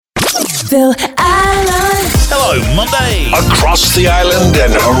Phil Allen. Hello, Monday. Across the island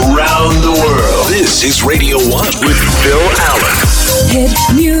and around the world. This is Radio 1 with Phil Allen. Hit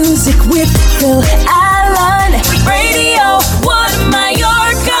music with Phil Allen. Radio 1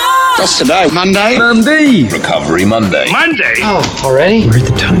 Mallorca. What's today? Monday? Recovery Monday. Monday? Oh, already? Where'd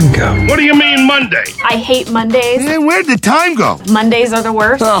the time go? What do you mean Monday? I hate Mondays. Hey, where'd the time go? Mondays are the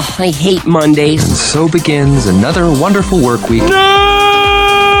worst. Oh, I hate Mondays. And so begins another wonderful work week.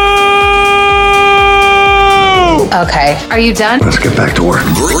 Okay, are you done? Let's get back to work.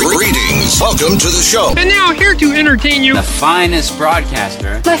 Greetings. Welcome to the show. And now here to entertain you, the finest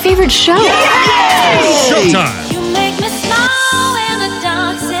broadcaster. My favorite show. Showtime. You make me smile when the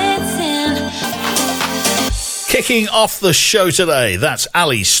dark sets in. Kicking off the show today, that's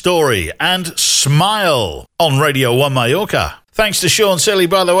Ali's Story and Smile on Radio 1 Mallorca. Thanks to Sean Silly,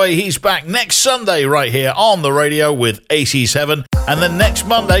 by the way. He's back next Sunday right here on the radio with 87. And then next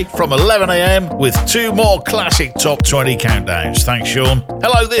Monday from 11 a.m. with 2 more classic Top 20 countdowns. Thanks, Sean.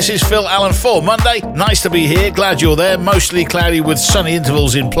 Hello, this is Phil Allen for Monday. Nice to be here. Glad you're there. Mostly cloudy with sunny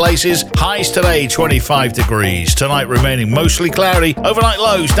intervals in places. Highs today, 25 degrees. Tonight remaining mostly cloudy. Overnight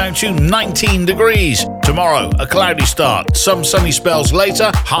lows down to 19 degrees. Tomorrow, a cloudy start. Some sunny spells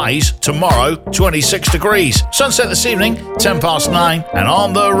later. Highs tomorrow, 26 degrees. Sunset this evening, 9:10. And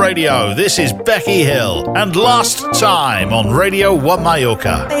on the radio, this is Becky Hill. And Last Time on Radio 1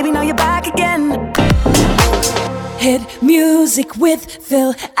 Mallorca. Baby, now you're back again. Hit music with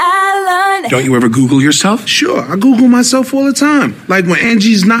Phil Allen. Don't you ever Google yourself? Sure, I Google myself all the time. Like when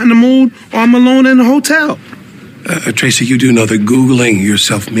Angie's not in the mood or I'm alone in the hotel. Tracy, you do know that Googling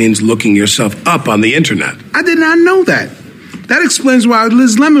yourself means looking yourself up on the internet. I did not know that. That explains why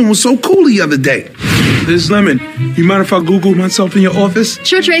Liz Lemon was so cool the other day. Liz Lemon, you mind if I Google myself in your office?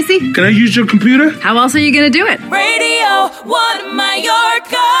 Sure, Tracy. Can I use your computer? How else are you going to do it? Radio 1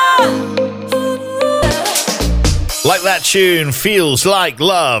 Mallorca. Like that tune, Feels Like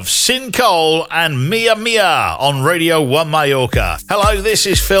Love, Sin Cole and Mia Mia on Radio 1 Mallorca. Hello, this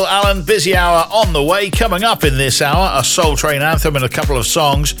is Phil Allen. Busy hour on the way. Coming up in this hour, a Soul Train anthem and a couple of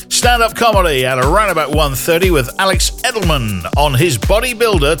songs. Stand-up comedy at around about 1:30 with Alex Edelman on his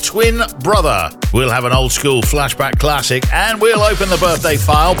bodybuilder twin brother. We'll have an old school flashback classic and we'll open the birthday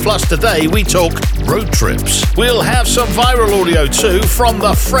file. Plus today we talk road trips. We'll have some viral audio too from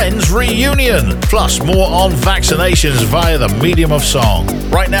the Friends reunion. Plus more on vaccinations via the medium of song.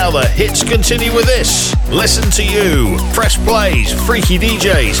 Right now the hits continue with this. Listen to You, Press Plays, Freaky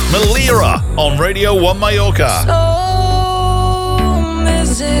DJs, Malira on Radio 1 Mallorca.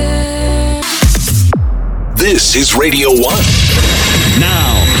 This is Radio 1.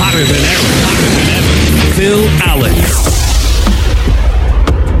 Now, hotter than ever, Phil Allen.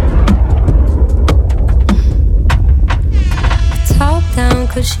 Top down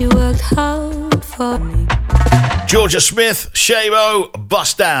 'cause she worked hard for me. Georgia Smith, Shabo,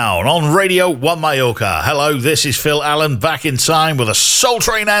 Bust Down on Radio 1 Mallorca. Hello, this is Phil Allen, back in time with a Soul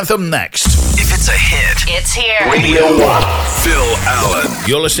Train anthem next. If it's a hit, It's here. Radio 1. Phil Allen.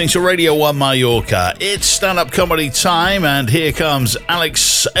 You're listening to Radio 1 Mallorca. It's stand-up comedy time, and here comes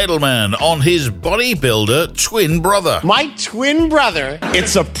Alex Edelman on his bodybuilder twin brother. My twin brother,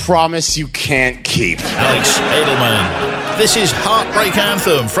 it's a promise you can't keep. Alex Edelman. This is Heartbreak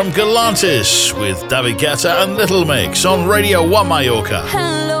Anthem from Galantis with David Guetta and Little Mix on Radio 1 Mallorca.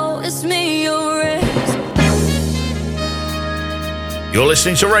 Hello, it's me, your ex. You're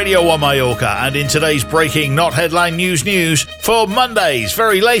listening to Radio 1 Mallorca, and in today's breaking Not Headline News for Monday's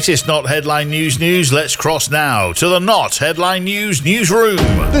very latest Not Headline News, let's cross now to the Not Headline News newsroom.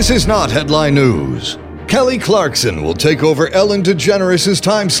 This is Not Headline News. Kelly Clarkson will take over Ellen DeGeneres'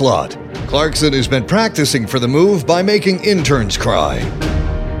 time slot. Clarkson has been practicing for the move by making interns cry.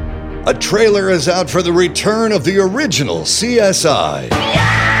 A trailer is out for the return of the original CSI.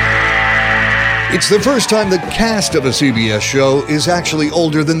 It's the first time the cast of a CBS show is actually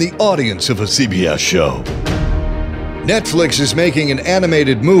older than the audience of a CBS show. Netflix is making an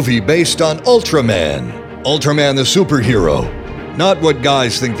animated movie based on Ultraman. Ultraman the superhero. Not what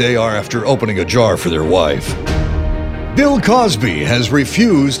guys think they are after opening a jar for their wife. Bill Cosby has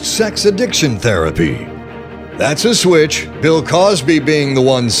refused sex addiction therapy. That's a switch, Bill Cosby being the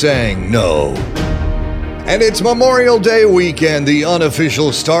one saying no. And it's Memorial Day weekend, the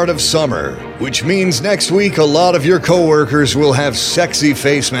unofficial start of summer, which means next week a lot of your coworkers will have sexy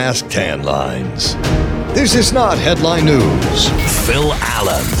face mask tan lines. This is Not Headline News. Phil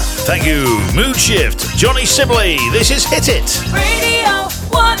Allen. Thank you. Mood Shift, Johnny Sibley. This is Hit It. Radio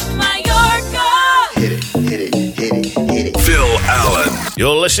 1 Mallorca. Hit it, hit it, hit it, hit it. Phil Allen.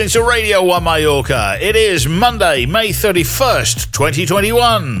 You're listening to Radio 1 Mallorca. It is Monday, May 31st,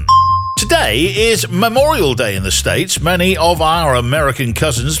 2021. Today is Memorial Day in the States. Many of our American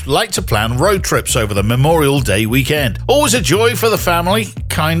cousins like to plan road trips over the Memorial Day weekend. Always a joy for the family,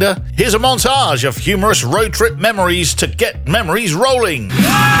 kinda. Here's a montage of humorous road trip memories to get memories rolling. Road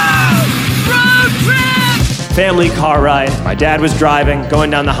trip! Family car ride. My dad was driving,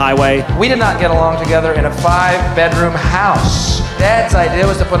 going down the highway. We did not get along together in a 5-bedroom house. Dad's idea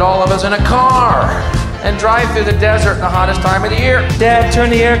was to put all of us in a car and drive through the desert in the hottest time of the year. Dad, turn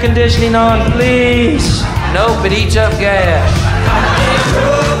the air conditioning on, please. Nope, it eats up gas.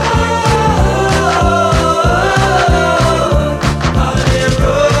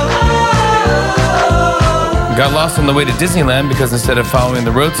 Got lost on the way to Disneyland because instead of following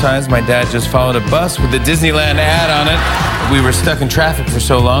the road signs, my dad just followed a bus with the Disneyland ad on it. We were stuck in traffic for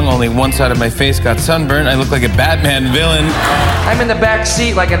so long, only one side of my face got sunburned. I looked like a Batman villain. I'm in the back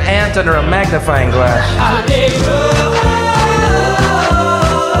seat like an ant under a magnifying glass.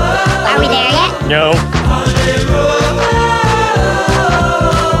 Are we there yet? No.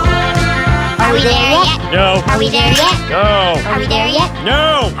 Are we there yet? No. Are we there yet? No. Are we there yet?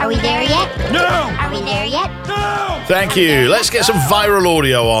 No. Are we there yet? No. Are we there yet? No. Thank you. Let's get some viral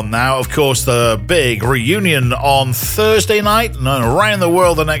audio on now. Of course, the big reunion on Thursday night and around the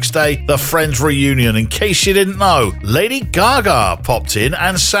world the next day, the Friends reunion. In case you didn't know, Lady Gaga popped in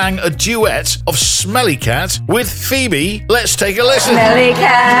and sang a duet of Smelly Cat with Phoebe. Let's take a listen. Smelly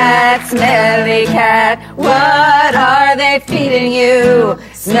cat, what are they feeding you?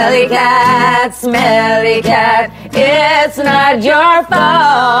 Smelly cat, it's not your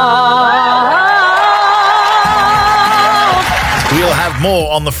fault. We'll have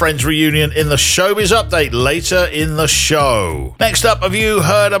more on the Friends reunion in the Showbiz Update later in the show. Next up, have you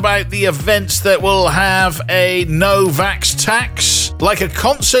heard about the events that will have a no-vax tax? Like a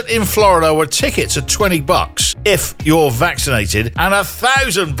concert in Florida where tickets are $20 if you're vaccinated and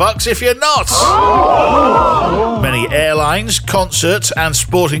 $1,000 if you're not. Many airlines, concerts and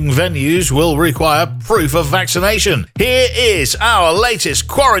sporting venues will require proof of vaccination. Here is our latest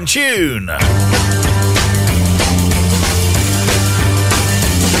quarantine.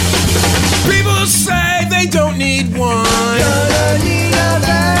 People say they don't need one. Gonna need a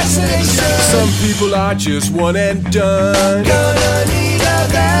vaccination. Some people are just one and done. Gonna need a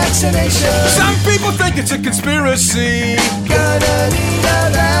vaccination. Some people think it's a conspiracy. Gonna need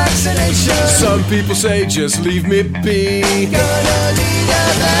a vaccination. Some people say just leave me be. Gonna need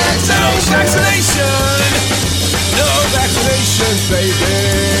a vaccination. No vaccination. No vaccination,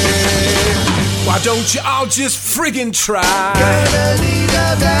 baby. Why don't you all just friggin' try? Gonna need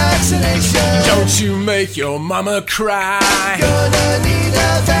a vaccination. Don't you make your mama cry. Gonna need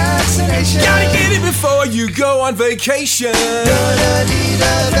a vaccination. Gotta get it before you go on vacation. Gonna need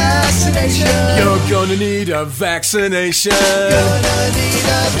a vaccination. You're gonna need a vaccination. Gonna need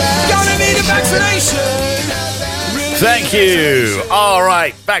a vaccination. Gonna need a vaccination. Thank you. All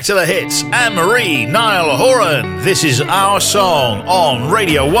right, back to the hits. Anne-Marie, Niall Horan. This is our song on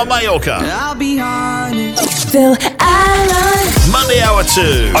Radio 1 Mallorca. I'll be honest. Phil Allen. Monday hour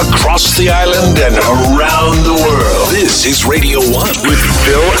 2. Across the island and around the world. This is Radio 1 with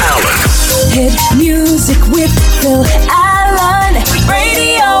Phil Allen. Hit music with Phil Allen.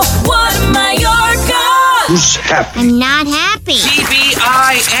 Radio 1 Mallorca. Who's happy? I'm not happy.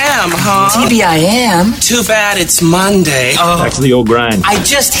 TBIM, huh? TBIM? Too bad it's Monday. Back to the old grind. I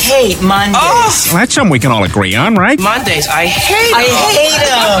just hate Mondays. Oh. Well, that's something we can all agree on, right? Mondays, I hate them. I hate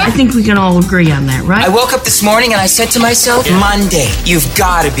them. I think we can all agree on that, right? I woke up this morning and I said to myself, Monday, you've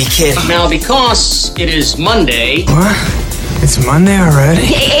got to be kidding. Now, because it is Monday... What? It's Monday already?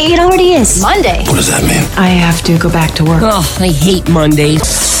 It already is. Monday. What does that mean? I have to go back to work. Oh, I hate Mondays.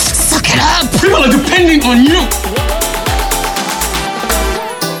 Suck it up. People are depending on you.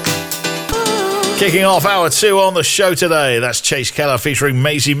 Kicking off hour 2 on the show today, that's Chase Keller featuring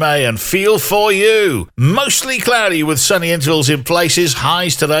Maisie May and Feel For You. Mostly cloudy with sunny intervals in places,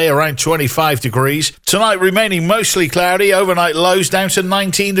 highs today around 25 degrees. Tonight remaining mostly cloudy, overnight lows down to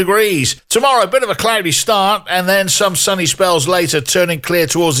 19 degrees. Tomorrow a bit of a cloudy start and then some sunny spells later, turning clear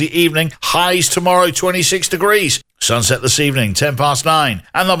towards the evening. Highs tomorrow 26 degrees. Sunset this evening, 9:10.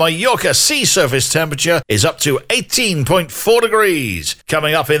 And the Mallorca sea surface temperature is up to 18.4 degrees.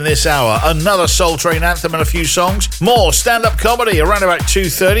 Coming up in this hour, another Soul Train anthem and a few songs. More stand-up comedy around about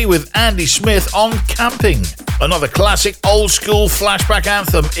 2:30 with Andy Smith on camping. Another classic old school flashback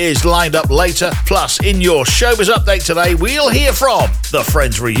anthem is lined up later. Plus, in your Showbiz Update today, we'll hear from The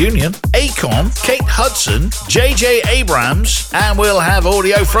Friends Reunion, Akon, Kate Hudson, JJ Abrams, and we'll have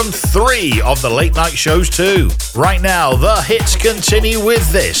audio from 3 of the late night shows too. Right now, the hits continue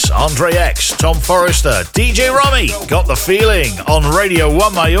with this. Andre X, Tom Forrester, DJ Rummy, Got the Feeling on Radio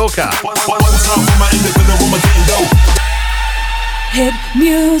 1 Mallorca. Hit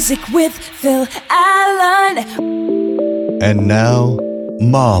music with Phil Allen. And now,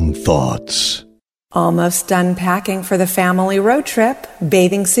 Mom Thoughts. Almost done packing for the family road trip.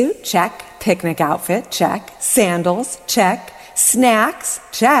 Bathing suit, check. Picnic outfit, check. Sandals, check. Snacks,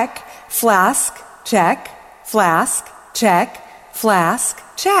 check. Flask, check. Flask, check. Flask,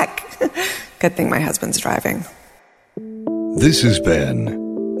 check. Good thing my husband's driving. This has been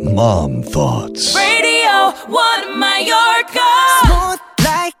Mom Thoughts. Radio 1 Mallorca. Smooth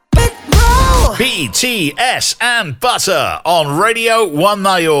like it roll. BTS and Butter on Radio 1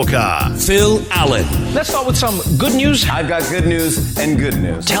 Mallorca. Phil Allen. Let's start with some good news. I've got good news and good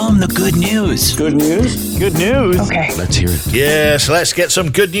news. Tell him the good news. Good news? Good news. Okay. Let's hear it. Yes, let's get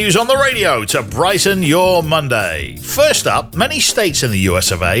some good news on the radio to brighten your Monday. First up, many states in the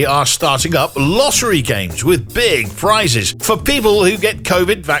US of A are starting up lottery games with big prizes for people who get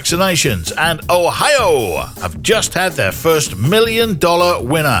COVID vaccinations. And Ohio have just had their first $1 million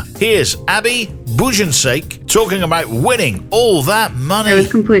winner. Here's Abby Bujansek talking about winning all that money. I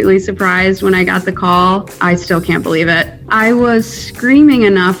was completely surprised when I got the call. I still can't believe it. I was screaming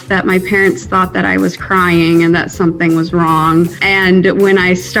enough that my parents thought that I was crying and that something was wrong. And when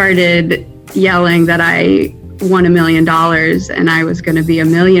I started yelling that I won $1 million and I was going to be a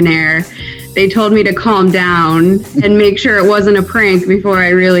millionaire, they told me to calm down and make sure it wasn't a prank before I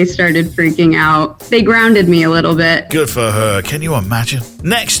really started freaking out. They grounded me a little bit. Good for her. Can you imagine?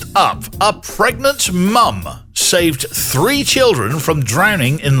 Next up, a pregnant mum saved 3 children from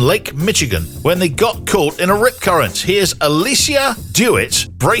drowning in Lake Michigan when they got caught in a rip current. Here's Alicia Dewitt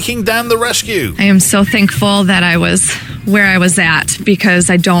breaking down the rescue. I am so thankful that I was where I was at because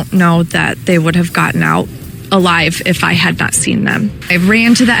I don't know that they would have gotten out alive if I had not seen them. I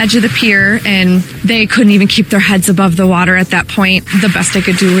ran to the edge of the pier and they couldn't even keep their heads above the water at that point. The best I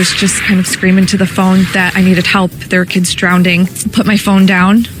could do was just kind of scream into the phone that I needed help. There were kids drowning. Put my phone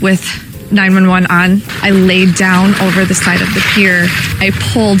down with 911 on. I laid down over the side of the pier. I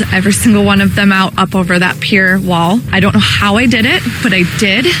pulled every single one of them out up over that pier wall. I don't know how I did it, but I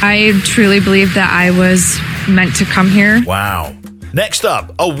did. I truly believe that I was meant to come here. Wow. Next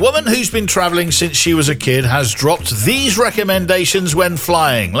up, a woman who's been traveling since she was a kid has dropped these recommendations when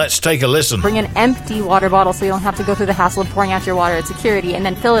flying. Let's take a listen. Bring an empty water bottle so you don't have to go through the hassle of pouring out your water at security, and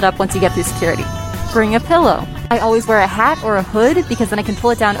then fill it up once you get through security. Bring a pillow. I always wear a hat or a hood because then I can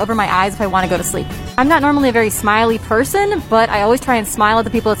pull it down over my eyes if I want to go to sleep. I'm not normally a very smiley person, but I always try and smile at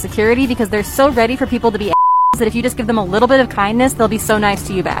the people at security because they're so ready for people to be that if you just give them a little bit of kindness, they'll be so nice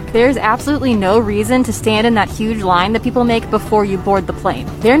to you back. There's absolutely no reason to stand in that huge line that people make before you board the plane.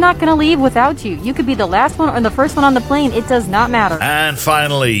 They're not going to leave without you. You could be the last one or the first one on the plane. It does not matter. And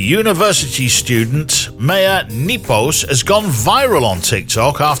finally, university student Maya Nipos has gone viral on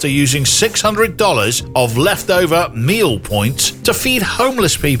TikTok after using $600 of leftover meal points to feed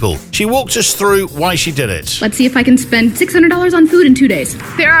homeless people. She walked us through why she did it. Let's see if I can spend $600 on food in 2 days.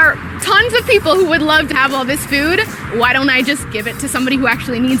 There are tons of people who would love to have all this food. Why don't I just give it to somebody who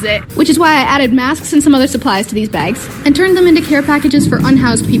actually needs it? Which is why I added masks and some other supplies to these bags and turned them into care packages for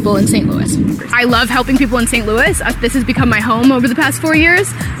unhoused people in St. Louis. I love helping people in St. Louis. This has become my home over the past 4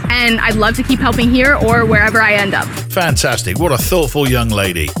 years, and I'd love to keep helping here or wherever I end up. Fantastic. What a thoughtful young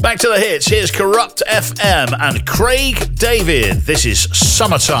lady. Back to the hits. Here's Corrupt FM and Craig David. This is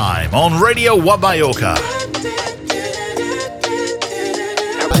Summertime on Radio 1 Mallorca.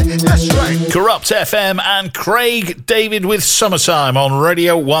 That's right. Corrupt FM and Craig David with Summertime on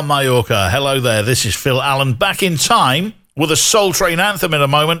Radio 1 Mallorca. Hello there, this is Phil Allen back in time with a Soul Train anthem in a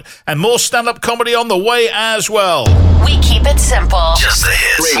moment and more stand-up comedy on the way as well. We keep it simple. Just the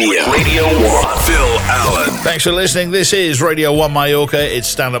hits. Radio 1. Phil Allen. Thanks for listening. This is Radio 1 Mallorca. It's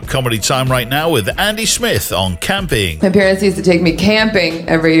stand-up comedy time right now with Andy Smith on camping. My parents used to take me camping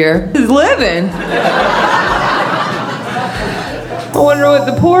every year. He's living. I wonder what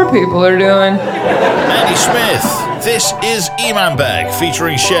the poor people are doing. Andy Smith. This is Eman Bag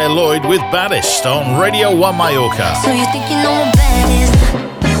featuring Cher Lloyd with Baddest on Radio 1 Mallorca. So you think you know baddest?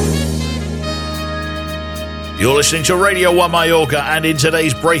 You're listening to Radio 1 Mallorca, and in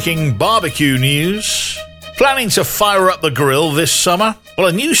today's breaking barbecue news, Planning to fire up the grill this summer? Well,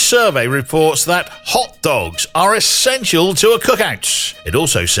 a new survey reports that hot dogs are essential to a cookout. It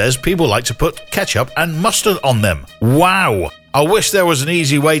also says people like to put ketchup and mustard on them. Wow! I wish there was an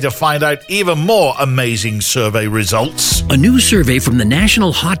easy way to find out even more amazing survey results. A new survey from the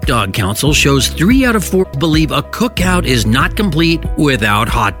National Hot Dog Council shows 3 out of 4 believe a cookout is not complete without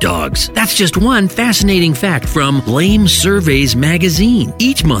hot dogs. That's just one fascinating fact from Lame Surveys magazine.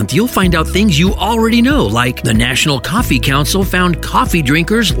 Each month, you'll find out things you already know, like the National Coffee Council found coffee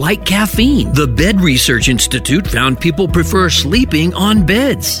drinkers like caffeine. The Bed Research Institute found people prefer sleeping on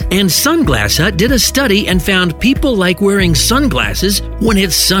beds. And Sunglass Hut did a study and found people like wearing sunglasses when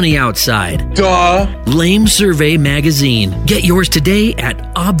it's sunny outside. Duh. Lame Survey magazine. Get yours today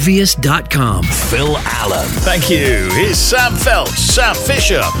at obvious.com. Phil Allen. Thank you. Here's Sam Phelps, Sam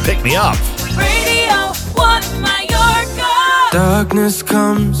Fisher, Pick Me Up. Radio 1 Mallorca. Darkness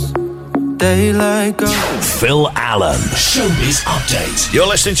comes, daylight goes. Phil Allen. Showbiz Update. You're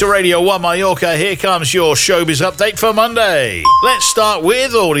listening to Radio 1 Mallorca. Here comes your Showbiz Update for Monday. Let's start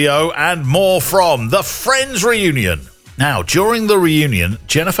with audio and more from the Friends reunion. Now, during the reunion,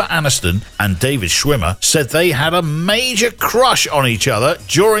 Jennifer Aniston and David Schwimmer said they had a major crush on each other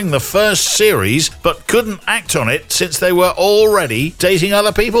during the first series, but couldn't act on it since they were already dating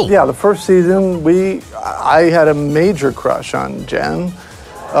other people. Yeah, the first season, I had a major crush on Jen.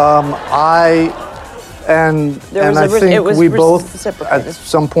 I think we both, at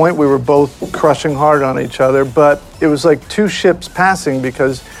some point, we were both crushing hard on each other, but it was like two ships passing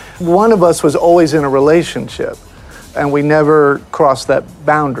because one of us was always in a relationship. And we never crossed that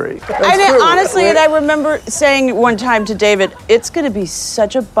boundary. Honestly, and I remember saying one time to David, it's going to be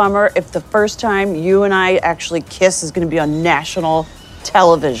such a bummer if the first time you and I actually kiss is going to be on national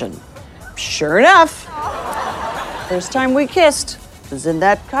television. Sure enough, first time we kissed was in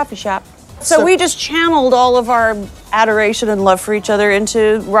that coffee shop. So we just channeled all of our adoration and love for each other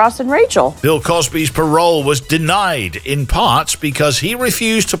into Ross and Rachel. Bill Cosby's parole was denied in part because he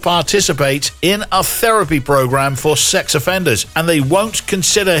refused to participate in a therapy program for sex offenders, and they won't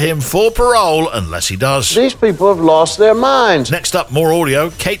consider him for parole unless he does. These people have lost their minds. Next up, more audio.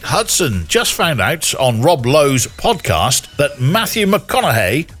 Kate Hudson just found out on Rob Lowe's podcast that Matthew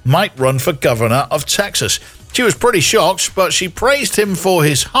McConaughey might run for governor of Texas. She was pretty shocked, but she praised him for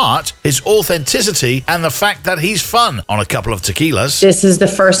his heart, his authenticity, and the fact that he's fun on a couple of tequilas. This is the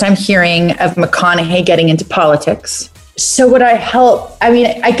first I'm hearing of McConaughey getting into politics. So would I help? I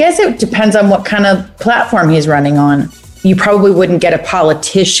mean, I guess it depends on what kind of platform he's running on. You probably wouldn't get a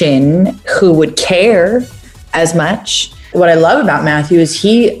politician who would care as much. What I love about Matthew is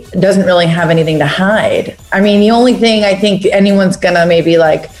he doesn't really have anything to hide. I mean, the only thing I think anyone's gonna maybe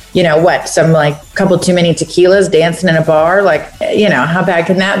some couple too many tequilas dancing in a bar, how bad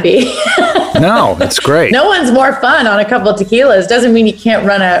can that be? No, it's great. No one's more fun on a couple of tequilas. Doesn't mean you can't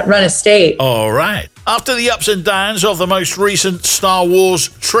run a state. All right. After the ups and downs of the most recent Star Wars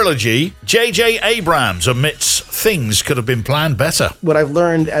trilogy, J.J. Abrams admits things could have been planned better. What I've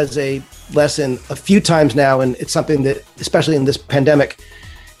learned as a lesson a few times now, and it's something that, especially in this pandemic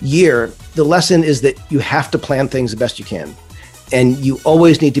year, the lesson is that you have to plan things the best you can. And you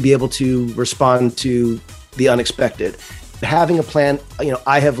always need to be able to respond to the unexpected. Having a plan,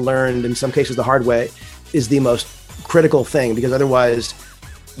 I have learned in some cases the hard way, is the most critical thing, because otherwise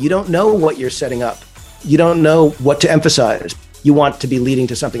you don't know what you're setting up. You don't know what to emphasize. You want to be leading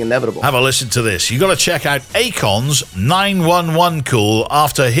to something inevitable. Have a listen to this. You got to check out Akon's 911 call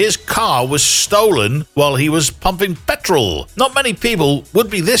after his car was stolen while he was pumping petrol. Not many people would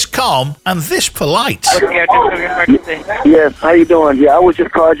be this calm and this polite. Yes, how you doing? Yeah, I was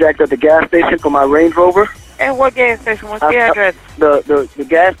just carjacked at the gas station for my Range Rover. And what gas station? What's the address? The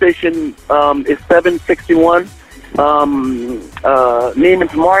gas station is 761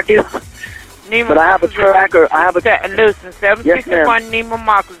 Neiman's Marcus. But I have a tracker. Listen, 761 Neiman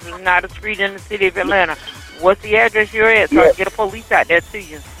Marcus is not a street in the city of Atlanta. What's the address you're at so I can get a police out there to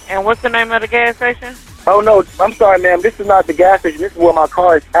you? And what's the name of the gas station? Oh, no, I'm sorry, ma'am. This is not the gas station. This is where my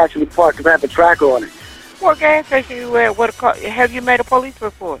car is actually parked because I have a tracker on it. What gas station you at? Have you made a police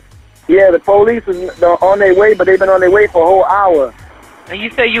report? Yeah, the police is on their way, but they've been on their way for a whole hour. And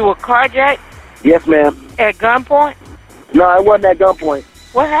you say you were carjacked? Yes, ma'am. At gunpoint? No, I wasn't at gunpoint.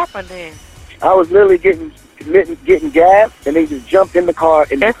 What happened then? I was literally getting gas, and they just jumped in the car.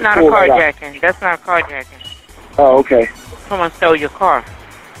 And That's not a carjacking. That's not a carjacking. Oh, okay. Someone stole your car.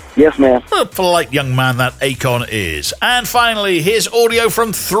 Yes, ma'am. What a polite young man that Akon is. And finally, here's audio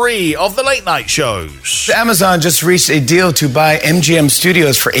from 3 of the late night shows. Amazon just reached a deal to buy MGM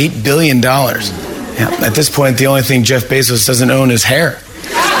Studios for $8 billion. Yeah, at this point, the only thing Jeff Bezos doesn't own is hair.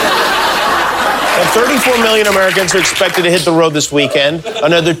 34 million Americans are expected to hit the road this weekend.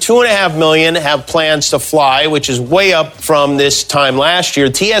 Another 2.5 million have plans to fly, which is way up from this time last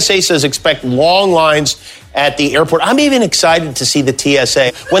year. TSA says expect long lines at the airport. I'm even excited to see the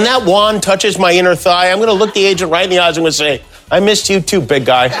TSA. When that wand touches my inner thigh, I'm going to look the agent right in the eyes and going to say, I missed you too, big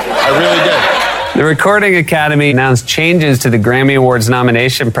guy. I really did. The Recording Academy announced changes to the Grammy Awards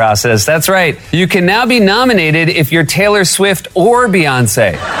nomination process. That's right. You can now be nominated if you're Taylor Swift or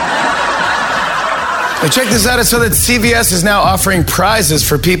Beyonce. Now check this out. It's so that CVS is now offering prizes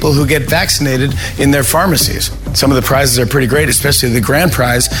for people who get vaccinated in their pharmacies. Some of the prizes are pretty great, especially the grand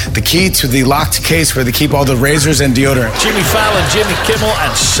prize, the key to the locked case where they keep all the razors and deodorant. Jimmy Fallon, Jimmy Kimmel,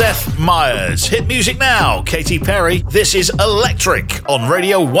 and Seth Meyers. Hit music now. Katy Perry. This is Electric on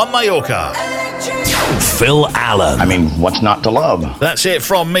Radio 1 Mallorca. Phil Allen. I mean, what's not to love? That's it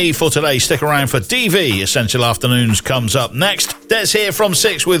from me for today. Stick around for DV. Essential Afternoons comes up next. Des here from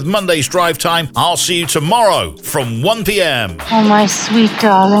 6 with Monday's Drive Time. I'll see you tomorrow from 1 p.m. Oh, my sweet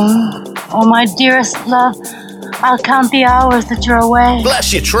darling. Oh, my dearest love. I'll count the hours that you're away.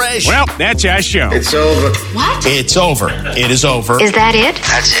 Bless you, Trish. Well, that's our show. It's over. What? It's over. It is over. Is that it?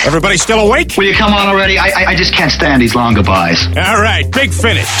 That's it. Everybody still awake? Will you come on already? I just can't stand these long goodbyes. All right, big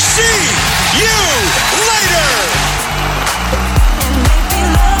finish. See you later.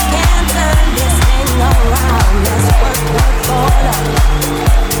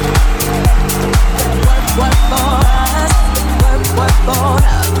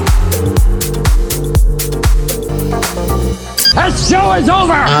 That show is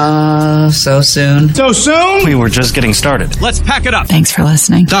over! So soon? So soon? We were just getting started. Let's pack it up. Thanks for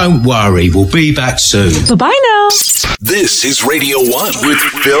listening. Don't worry, we'll be back soon. Bye-bye now. This is Radio 1 with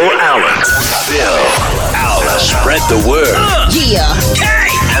Phil Allen. Phil Allen. Spread the word. Yeah.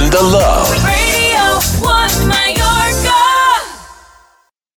 And the love. Radio 1 Mallorca.